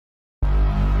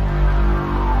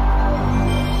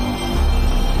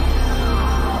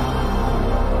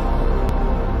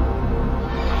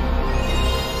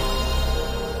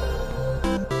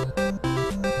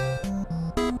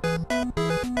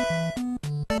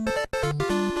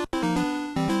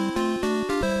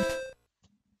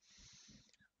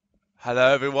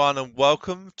Hello everyone and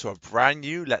welcome to a brand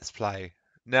new Let's Play.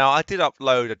 Now I did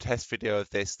upload a test video of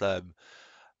this a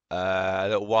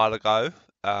little while ago.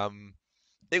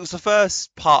 It was the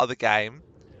first part of the game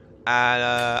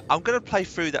and I'm going to play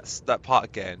through that part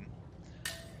again.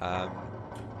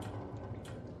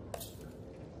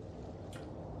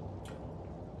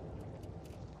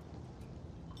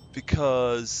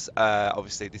 Because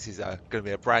obviously this is going to be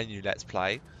a brand new Let's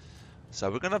Play. So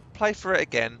we're going to play through it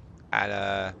again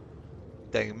and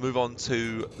then move on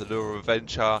to the Lure of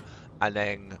Adventure and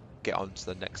then get on to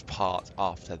the next part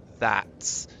after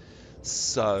that.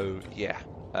 So yeah,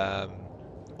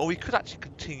 or we could actually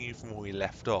continue from where we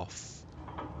left off.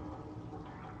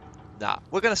 Nah,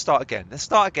 we're going to start again. Let's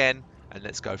start again and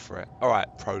let's go for it.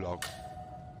 Alright, prologue.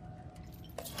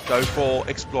 Go for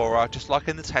Explorer, just like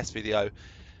in the test video.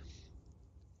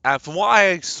 And from what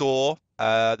I saw,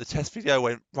 the test video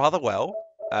went rather well.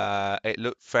 It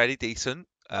looked fairly decent.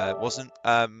 It wasn't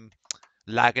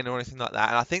lagging or anything like that.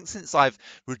 And I think since I've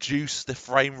reduced the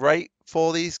frame rate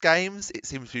for these games, it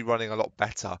seems to be running a lot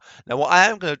better. Now, what I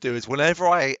am going to do is whenever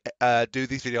I do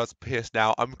these videos on PS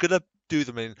Now, I'm going to do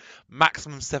them in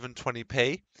maximum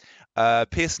 720p.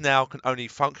 PS Now can only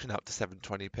function up to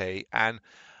 720p, and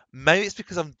maybe it's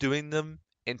because I'm doing them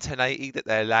in 1080 that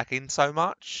they're lagging so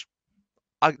much.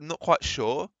 I'm not quite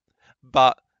sure,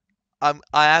 but I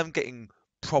am getting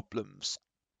problems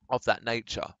of that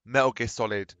nature. Metal Gear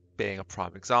Solid being a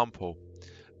prime example,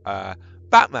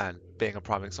 Batman being a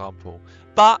prime example.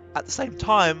 But at the same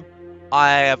time,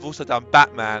 I have also done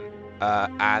Batman,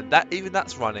 and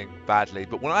that's running badly.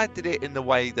 But when I did it in the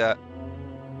way that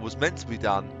was meant to be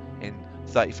done in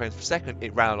 30 frames per second,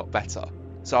 it ran a lot better.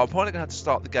 So I'm probably gonna have to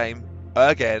start the game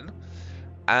again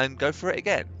and go for it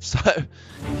again. So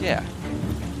yeah.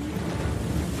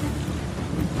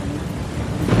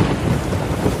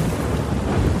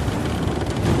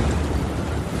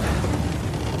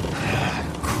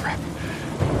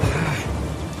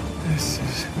 This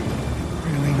is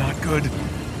really not good.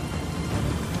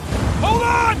 Hold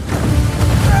on!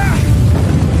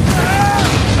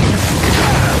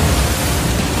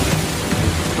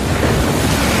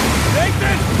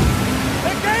 Nathan!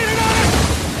 They're gaining on us!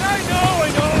 I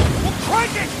know! We'll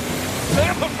crank it!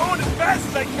 I'm going as fast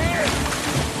as I can!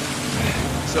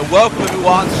 So welcome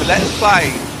everyone to Let's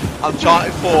Play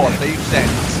Uncharted 4 Thieves'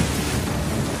 End.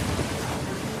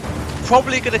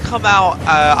 Probably going to come out,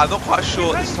 I'm not quite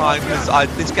sure at this time because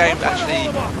this game actually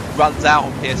runs out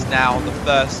on PS Now on the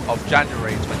 1st of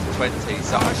January 2020,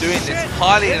 so I'm doing this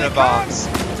highly in advance.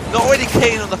 Not really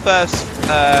keen on the first,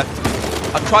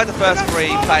 I've tried the first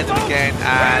three, playing them again,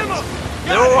 and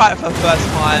they're alright for the first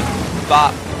time,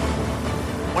 but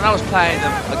when I was playing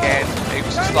them again, it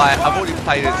was just like, I've already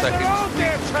played it, so it was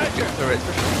get through it,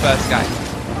 especially the first game.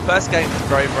 The first game was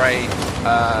very,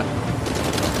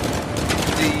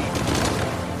 the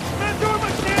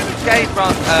game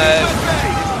run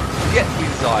yet to be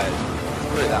desired. Let's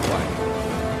put it that way.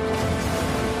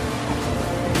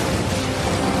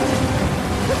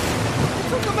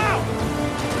 Took him out!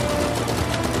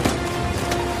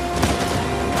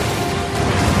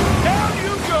 Down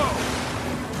you go!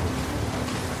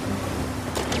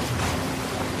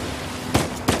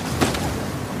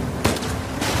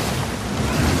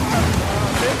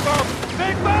 Big bump!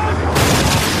 Big bump!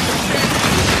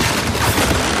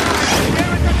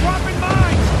 Dropping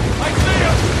mines! I see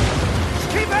him! Just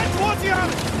keep heading towards the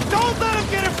island! Don't let him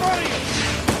get in front of you!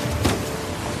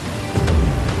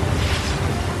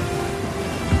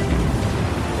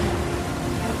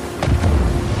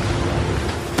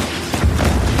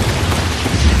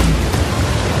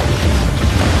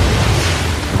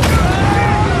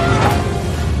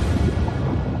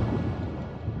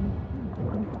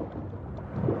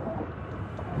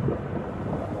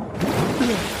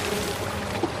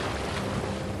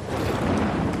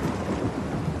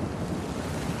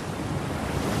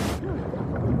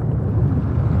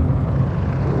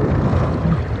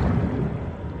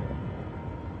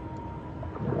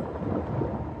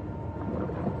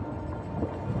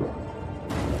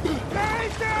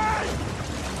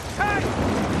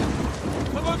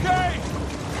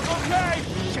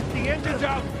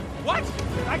 What?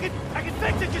 I can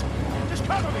fix it. Just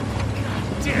cover me.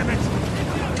 God damn it.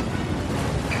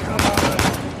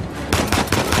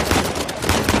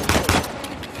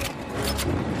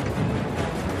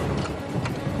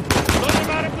 Let him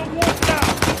out of the warp now.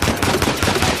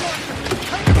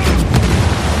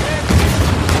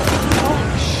 Oh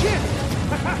shit.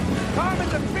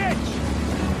 Carmen's a bitch.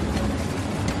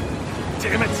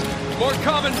 Damn it. More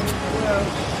coming. Well,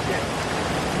 shit.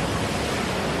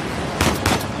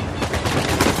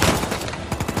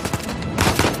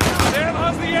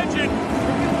 How's the engine?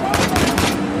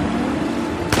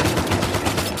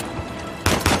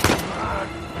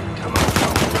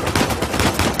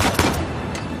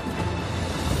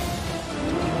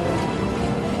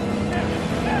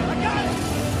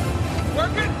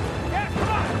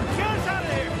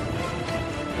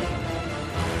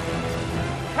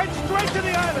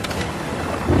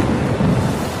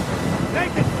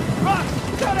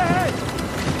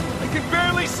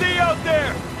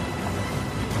 there!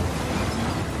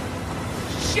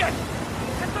 Shit!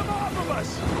 Get them off of us!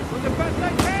 Doing the best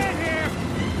I can here!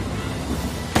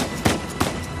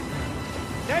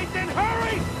 Nathan,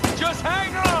 hurry! Just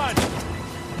hang on!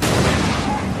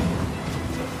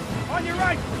 On your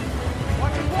right!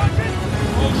 Watch it, watch it!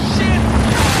 Oh, shit!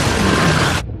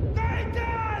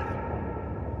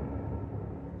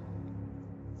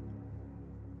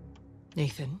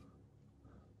 Nathan?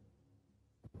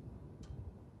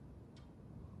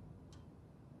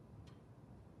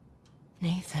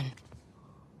 Nathan?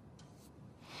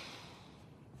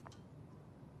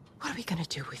 What are we gonna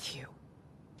do with you?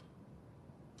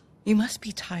 You must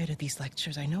be tired of these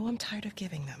lectures. I know I'm tired of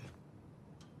giving them.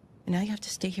 And now you have to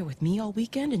stay here with me all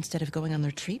weekend instead of going on the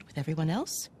retreat with everyone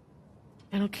else?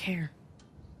 I don't care.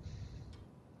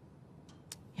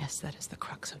 Yes, that is the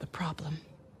crux of the problem.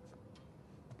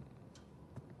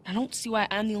 I don't see why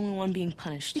I'm the only one being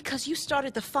punished. Because you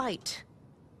started the fight.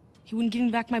 He wouldn't give me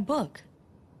back my book.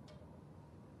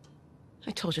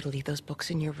 I told you to leave those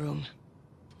books in your room.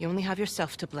 You only have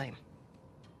yourself to blame.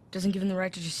 Doesn't give him the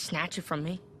right to just snatch it from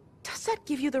me. Does that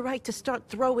give you the right to start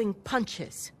throwing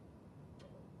punches?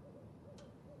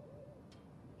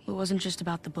 It wasn't just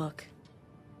about the book.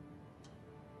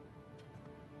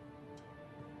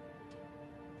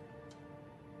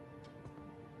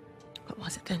 What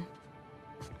was it then?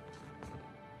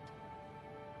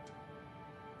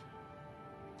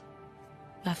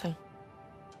 Nothing.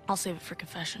 I'll save it for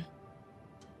confession.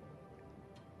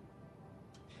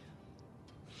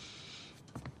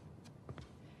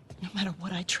 No matter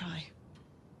what I try,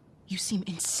 you seem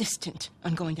insistent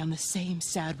on going down the same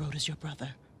sad road as your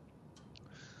brother.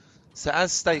 So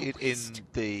as stated in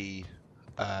the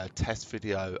test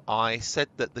video, I said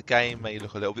that the game may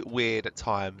look a little bit weird at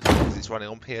times because it's running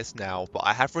on PS Now, but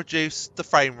I have reduced the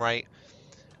frame rate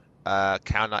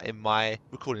counter in my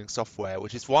recording software,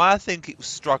 which is why I think it was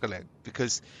struggling,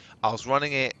 because I was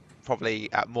running it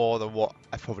probably at more than what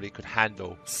I probably could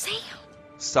handle. Sam!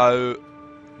 So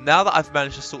now that I've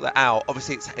managed to sort that out,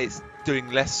 obviously it's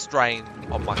doing less strain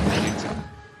on my computer,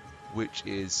 which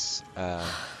is a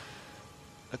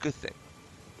good thing.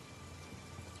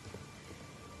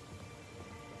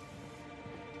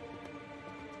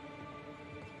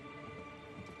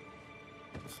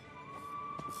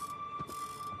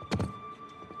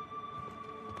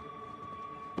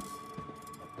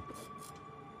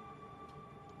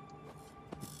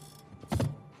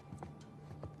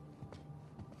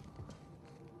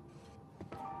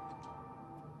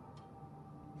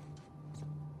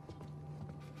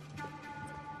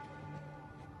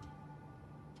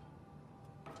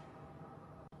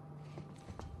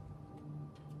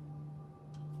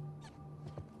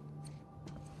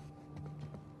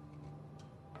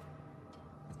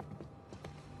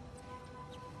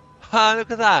 Ah,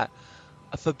 look at that!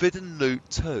 A forbidden loot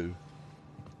too.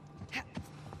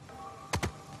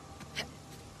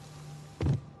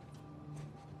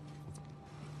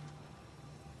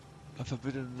 A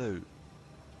forbidden loot.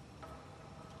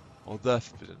 Or the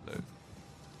forbidden loot.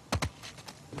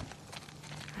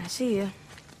 I see you.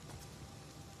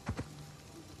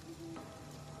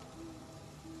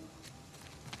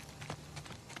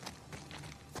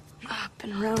 Up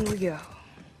and around we go.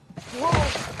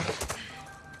 Whoa!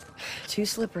 Too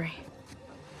slippery.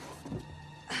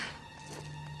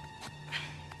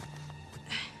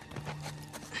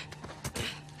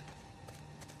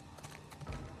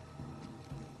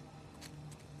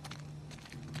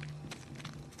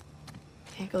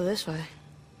 Can't go this way.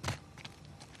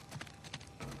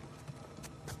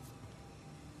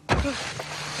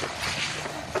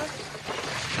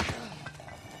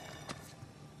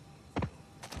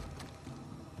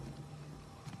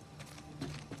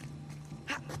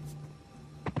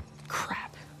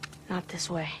 Crap. Not this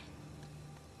way.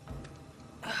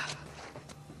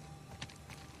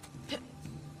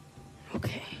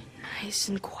 Okay, nice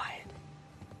and quiet.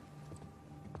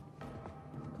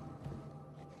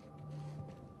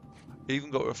 Even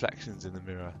got reflections in the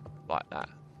mirror like that.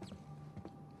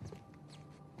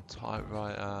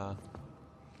 Typewriter,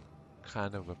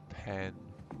 kind of a pen.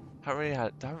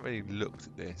 Haven't really looked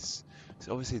at this. It's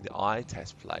obviously the eye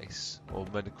test place or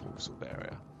medical sort of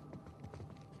area.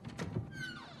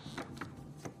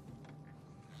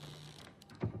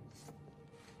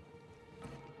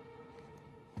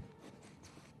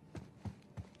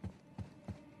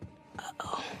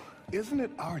 Uh-oh. Isn't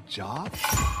it our job?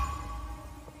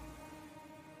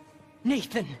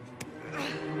 Nathan!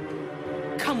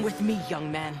 Come with me,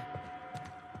 young man.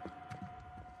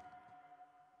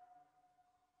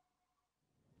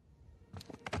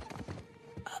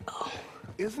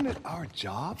 Isn't it our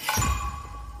job?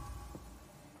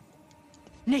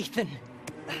 Nathan,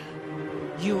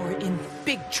 you're in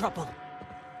big trouble.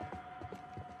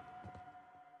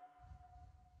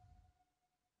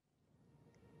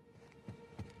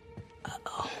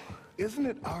 Isn't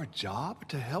it our job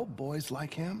to help boys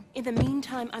like him? In the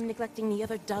meantime, I'm neglecting the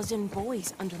other dozen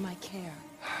boys under my care.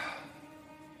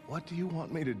 What do you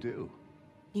want me to do?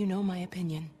 You know my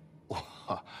opinion.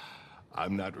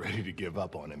 I'm not ready to give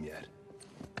up on him yet.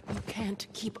 You can't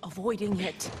keep avoiding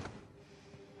it.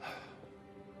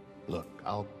 Look,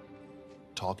 I'll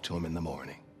talk to him in the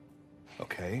morning.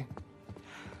 Okay?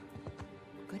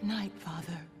 Good night,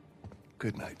 Father.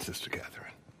 Good night, Sister Catherine.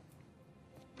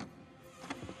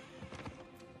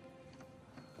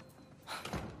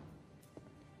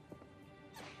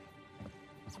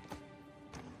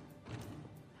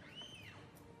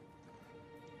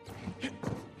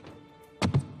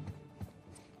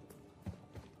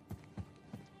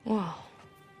 Whoa.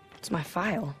 It's my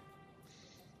file.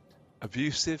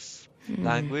 Abusive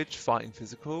language, fighting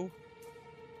physical,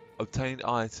 obtained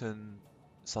item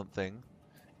something,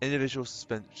 individual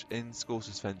suspension, in school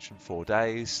suspension 4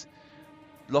 days,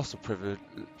 loss of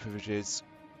privileges,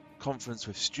 conference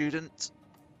with student.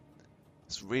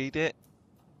 Let's read it.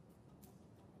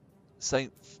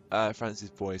 St. Francis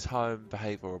Boys Home,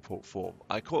 behavioural report form.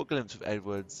 I caught a glimpse of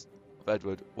Edward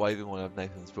waving one of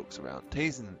Nathan's books around,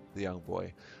 teasing the young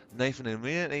boy. Nathan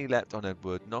immediately leapt on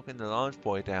Edward, knocking the large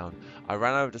boy down. I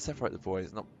ran over to separate the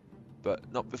boys,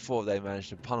 but not before they managed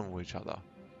to pummel each other.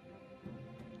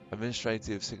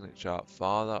 Administrative signature,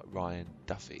 Father Ryan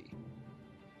Duffy.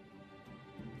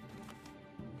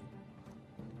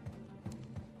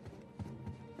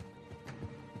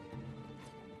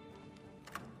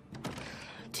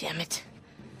 Damn it.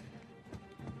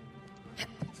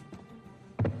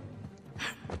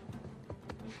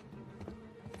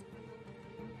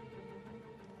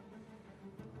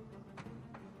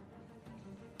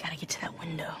 Gotta get to that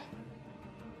window.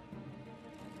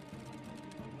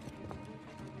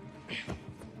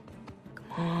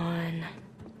 Come on.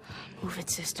 Move it,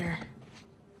 sister.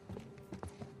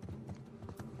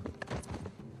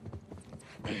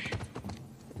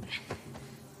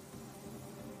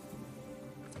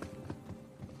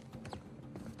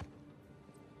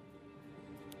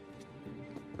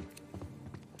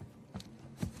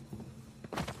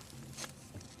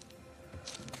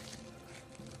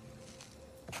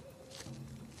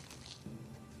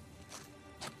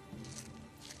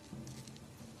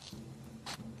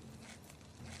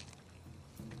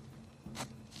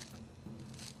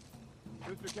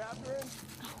 Sister Catherine?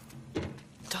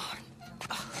 Darn.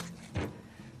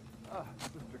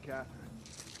 Sister Catherine.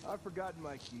 I've forgotten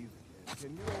my keys again.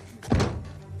 Can you open it?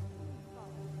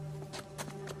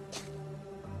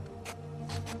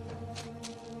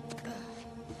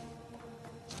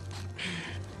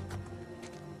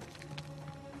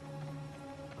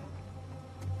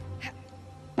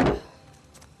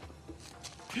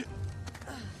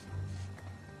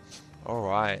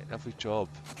 Alright, lovely job.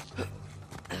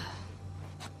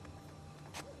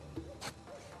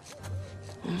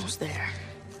 Almost there.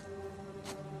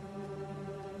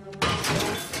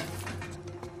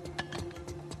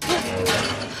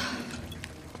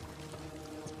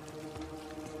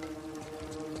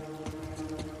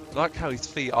 I like how his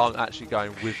feet aren't actually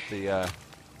going with the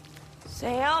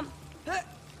Sam?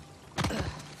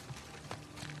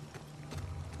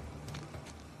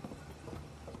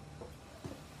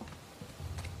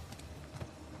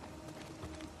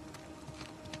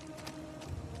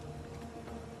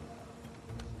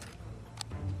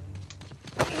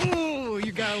 Ooh,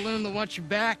 you gotta learn to watch your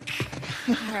back.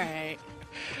 All right.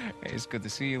 Hey, it's good to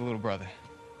see you, little brother.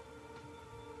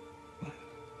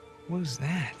 What was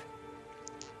that?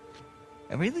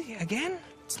 Really? Again?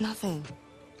 It's nothing.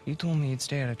 You told me you'd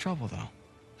stay out of trouble, though.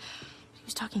 He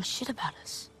was talking shit about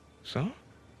us. So? He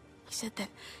said that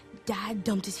Dad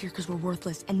dumped us here because we're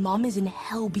worthless, and Mom is in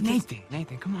hell because...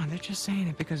 Nathan, come on. They're just saying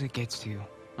it because it gets to you,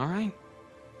 all right?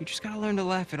 You just gotta learn to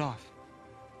laugh it off.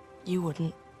 You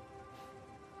wouldn't.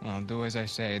 Well, do as I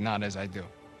say, not as I do.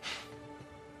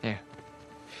 Here.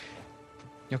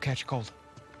 You'll catch a cold.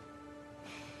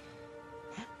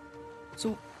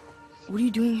 So, what are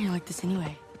you doing here like this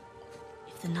anyway?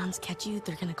 If the nuns catch you,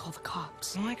 they're gonna call the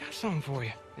cops. Well, I got something for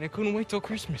you, and I couldn't wait till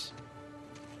Christmas.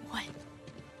 What?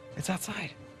 It's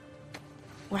outside.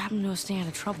 What happened to us staying out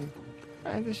of trouble?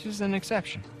 This is an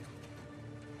exception.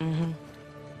 Mm-hmm.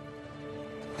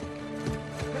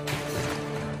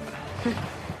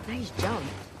 Nice jump.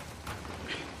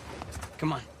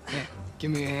 Come on. Yeah,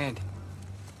 give me a hand.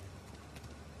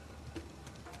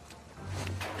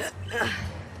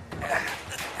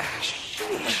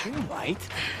 Sheesh, you might.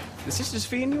 The sister's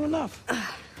feeding you enough.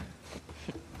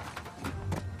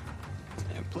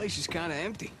 place is kind of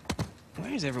empty.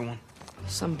 Where is everyone?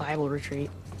 Some Bible retreat.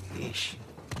 Ish.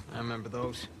 I remember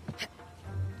those.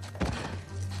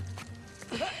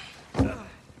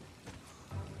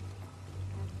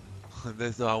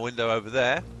 There's our window over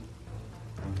there.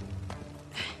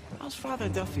 How's Father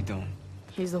Duffy doing?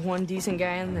 He's the one decent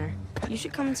guy in there. You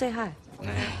should come and say hi.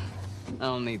 Nah, I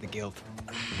don't need the guilt.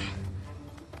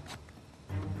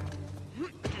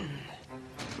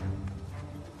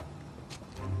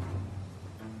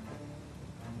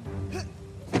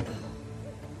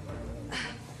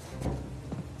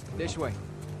 This way.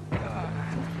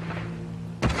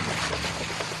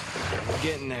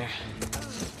 Getting there.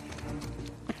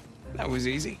 That was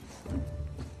easy.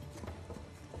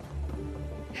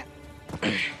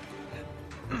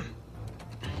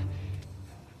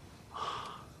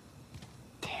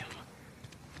 Damn.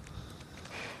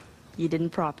 You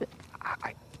didn't prop it.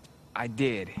 I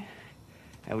did.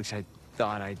 At least I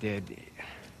thought I did.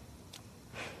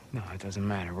 No, it doesn't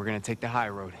matter. We're gonna take the high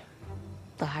road.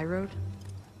 The high road?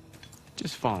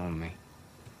 Just follow me.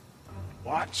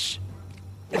 Watch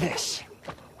this.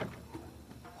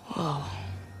 Whoa.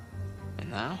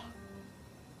 And now,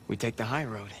 we take the high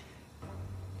road.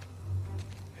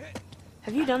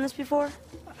 Have you done this before?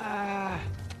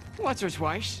 Once or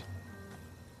twice.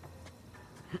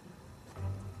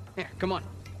 Here, come on.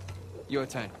 Your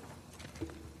turn.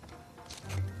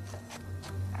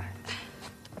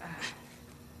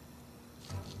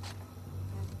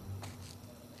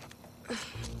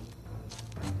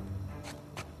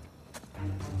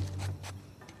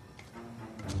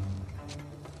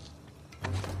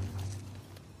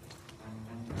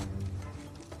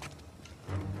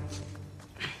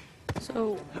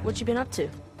 So, what you been up to?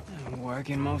 I'm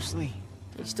working mostly.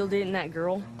 You still dating that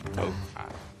girl? Oh,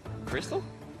 Crystal?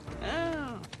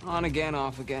 On again,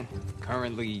 off again.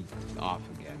 Currently off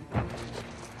again.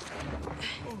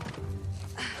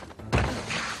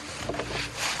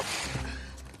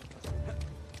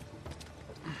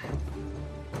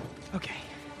 Okay.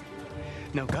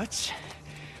 No guts.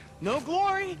 No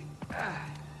glory.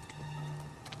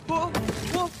 Whoa,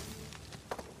 whoa.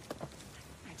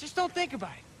 Just don't think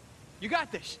about it. You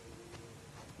got this.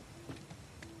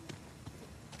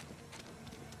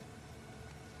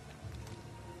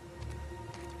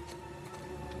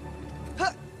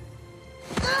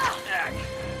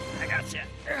 I gotcha.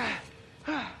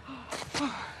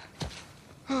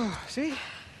 See?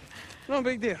 No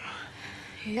big deal.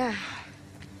 Yeah.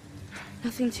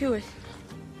 Nothing to it.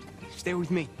 Stay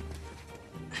with me.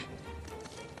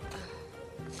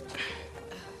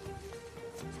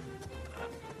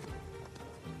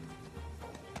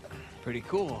 Pretty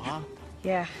cool, huh?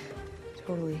 Yeah,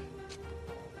 totally.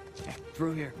 Yeah,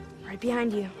 through here. Right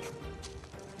behind you.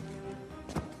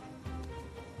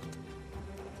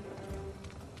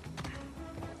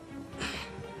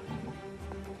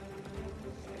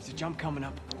 There's a jump coming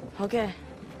up. Okay.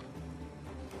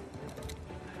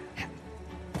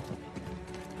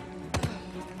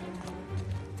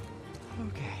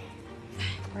 Okay.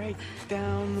 Right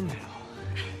down the middle.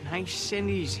 Nice and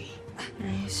easy.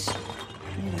 Nice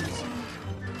and easy.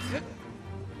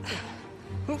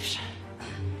 Oops.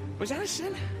 Was that a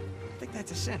sin? I think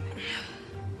that's a sin.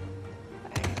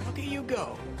 Hey, look at you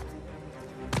go.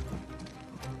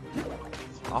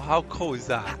 Oh, how cool is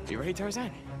that? You ready,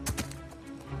 Tarzan?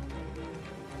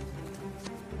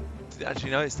 Did you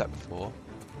actually notice that before?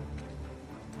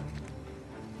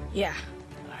 Yeah.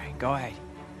 All right, go ahead.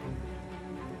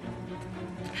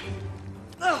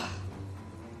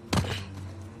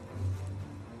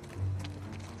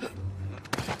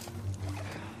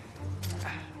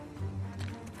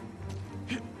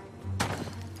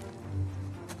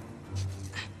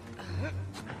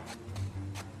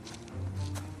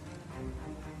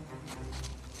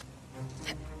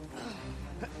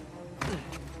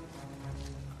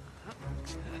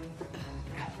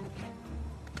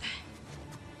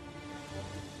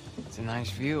 It's a nice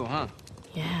view, huh?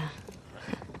 Yeah.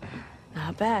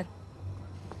 Not bad.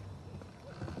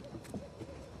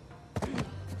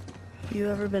 You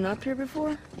ever been up here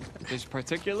before? This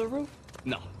particular roof?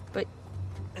 No. But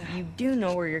you do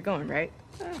know where you're going, right?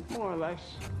 More or less.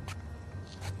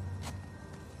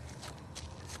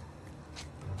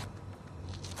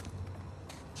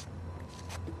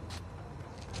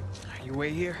 You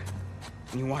wait here,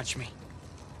 and you watch me.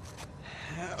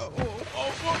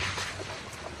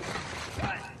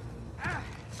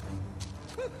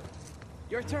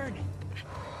 Your turn.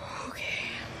 Okay.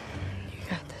 You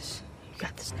got this. You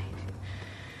got this, Nate.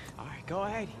 All right, go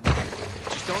ahead.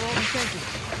 Just don't overthink it.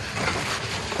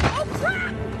 Oh,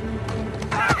 crap!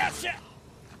 I gotcha!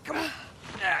 Come on.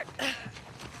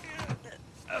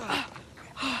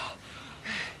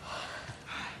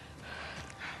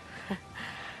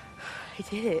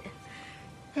 did it.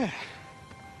 Yeah,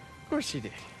 of course you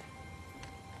did.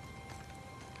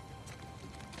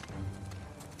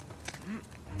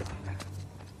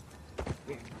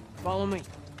 Follow me.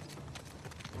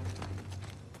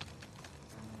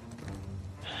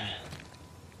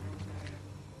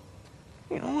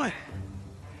 You know what? How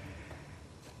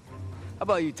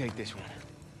about you take this one?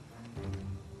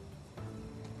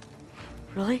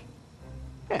 Really?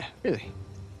 Yeah, really.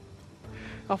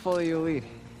 I'll follow your lead.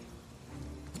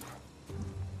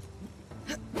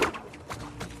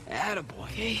 Attaboy.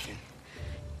 Okay.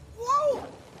 Whoa!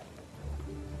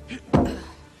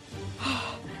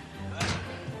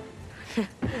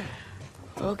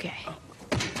 Okay.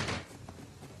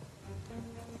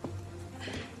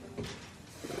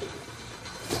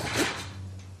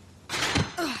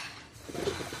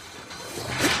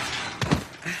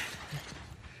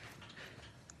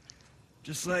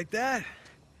 Just like that,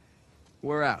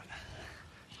 we're out.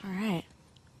 All right.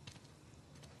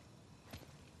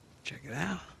 Check it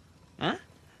out. Huh?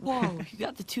 Whoa, you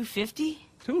got the 250?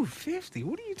 250?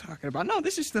 What are you talking about? No,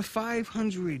 this is the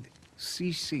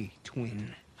 500cc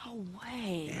twin. No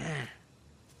way. Yeah.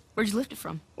 Where'd you lift it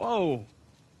from? Whoa.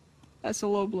 That's a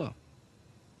low blow.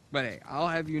 But hey, I'll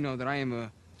have you know that I am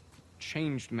a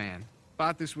changed man.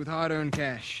 Bought this with hard-earned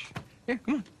cash. Here,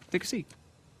 come on, take a seat.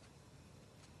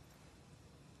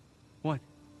 What?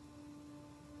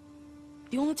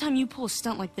 The only time you pull a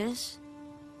stunt like this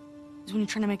is when you're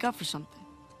trying to make up for something.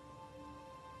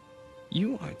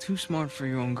 You are too smart for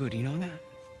your own good, you know that?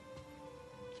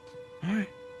 All right.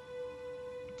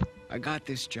 I got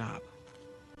this job.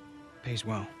 Pays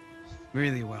well.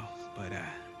 Really well. But, I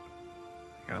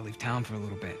gotta leave town for a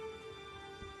little bit.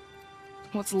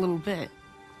 What's a little bit?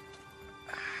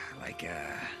 Like,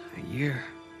 a year.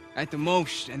 At the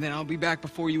most, and then I'll be back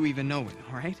before you even know it,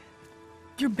 all right?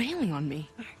 You're bailing on me.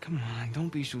 Come on,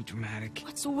 don't be so dramatic.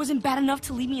 What, so it wasn't bad enough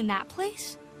to leave me in that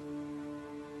place?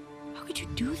 How could you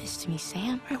do this to me,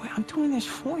 Sam? Wait, I'm doing this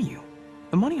for you.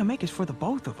 The money I make is for the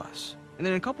both of us. And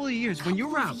then in a couple of years, when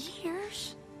you're out...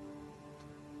 Years?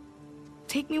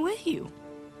 Take me with you.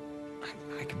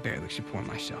 I can barely support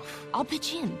myself. I'll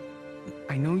pitch in.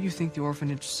 I know you think the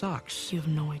orphanage sucks. You have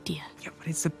no idea. Yeah, but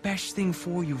it's the best thing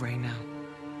for you right now.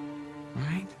 All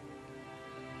right?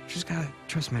 Just gotta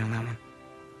trust me on that one.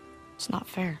 It's not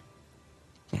fair.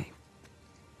 Hey,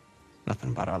 nothing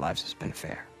about our lives has been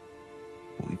fair.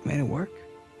 But we've made it work,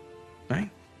 right?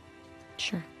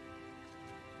 Sure.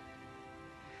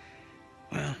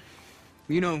 Well,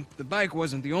 you know, the bike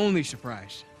wasn't the only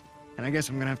surprise. And I guess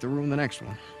I'm gonna have to ruin the next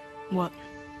one. What?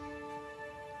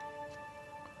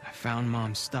 I found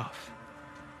Mom's stuff.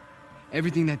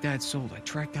 Everything that Dad sold, I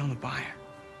tracked down the buyer.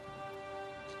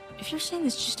 If you're saying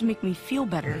this just to make me feel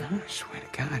better... I swear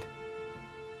to God.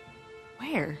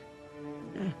 Where?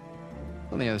 Yeah.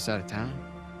 On the other side of town.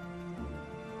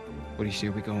 What do you say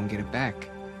we go and get it back?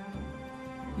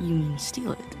 You mean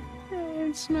steal it?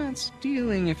 It's not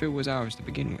stealing if it was ours to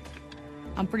begin with.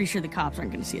 I'm pretty sure the cops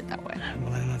aren't gonna see it that way.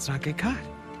 Well, then let's not get caught.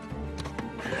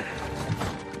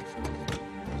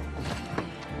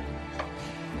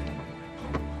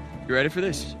 You ready for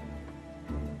this?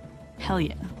 Hell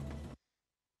yeah.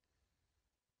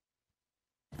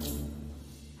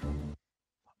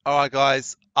 Alright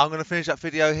guys, I'm going to finish that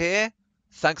video here.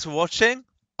 Thanks for watching.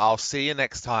 I'll see you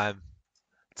next time.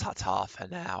 Ta-ta for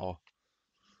now.